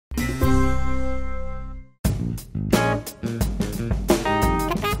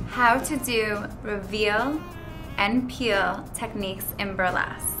How to do reveal and peel techniques in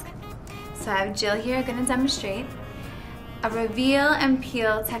burlesque. So I have Jill here going to demonstrate a reveal and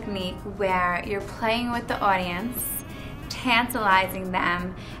peel technique where you're playing with the audience, tantalizing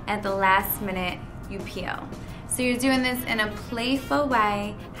them, and at the last minute you peel. So you're doing this in a playful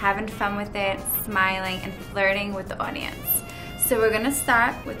way, having fun with it, smiling and flirting with the audience. So we're going to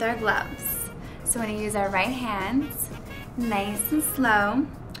start with our gloves. So we're going to use our right hands, nice and slow.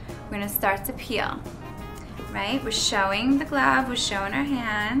 We're going to start to peel, right? We're showing the glove, we're showing our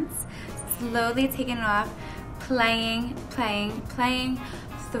hands, slowly taking it off, playing, playing, playing,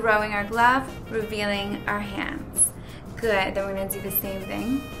 throwing our glove, revealing our hands. Good, then we're going to do the same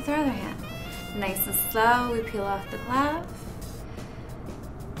thing with our other hand. Nice and slow, we peel off the glove,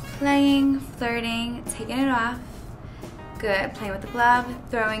 playing, flirting, taking it off. Good, playing with the glove,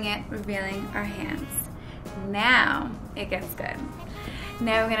 throwing it, revealing our hands. Now it gets good.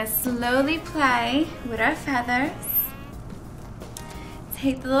 Now we're going to slowly play with our feathers.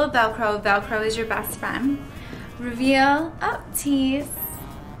 Take the little Velcro. Velcro is your best friend. Reveal, tease,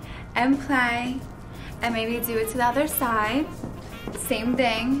 and play. And maybe do it to the other side. Same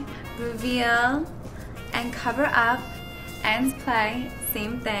thing. Reveal and cover up and play.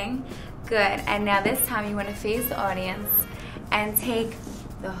 Same thing. Good. And now this time you want to face the audience and take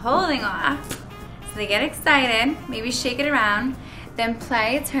the holding off so they get excited. Maybe shake it around. Then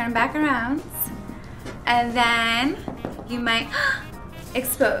play, turn back around, and then you might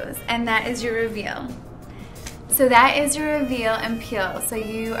expose, and that is your reveal. So that is your reveal and peel. So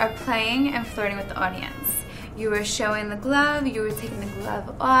you are playing and flirting with the audience. You were showing the glove, you were taking the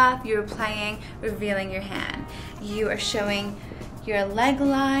glove off, you were playing, revealing your hand. You are showing your leg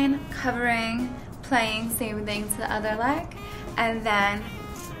line, covering, playing, same thing to the other leg, and then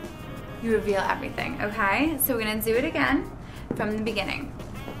you reveal everything, okay? So we're gonna do it again from the beginning.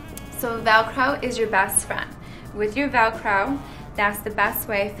 So Velcro is your best friend. With your Velcro, that's the best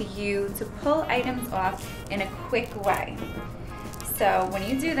way for you to pull items off in a quick way. So when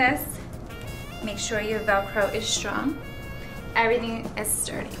you do this, make sure your Velcro is strong. Everything is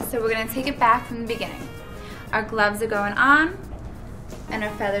sturdy. So we're gonna take it back from the beginning. Our gloves are going on and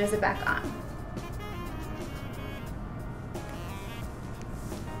our feathers are back on.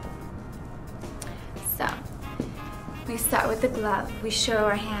 So we start with the glove. We show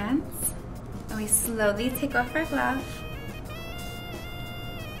our hands and we slowly take off our glove,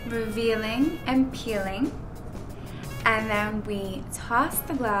 revealing and peeling, and then we toss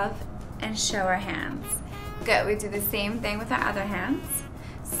the glove and show our hands. Good, we do the same thing with our other hands.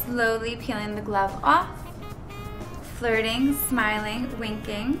 Slowly peeling the glove off, flirting, smiling,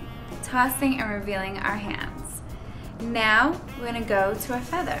 winking, tossing and revealing our hands. Now we're gonna go to our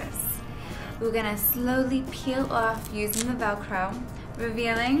feathers. We're gonna slowly peel off using the Velcro,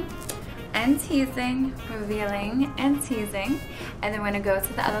 revealing and teasing, revealing and teasing, and then we're gonna go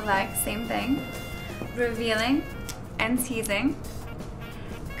to the other leg, same thing, revealing and teasing.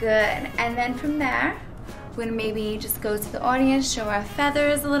 Good, and then from there, we're gonna maybe just go to the audience, show our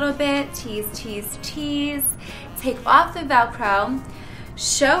feathers a little bit, tease, tease, tease, take off the Velcro,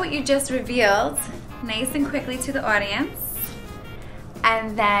 show what you just revealed, nice and quickly to the audience,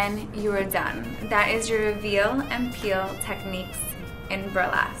 and then you are done. That is your reveal and peel techniques in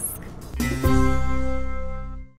burlesque.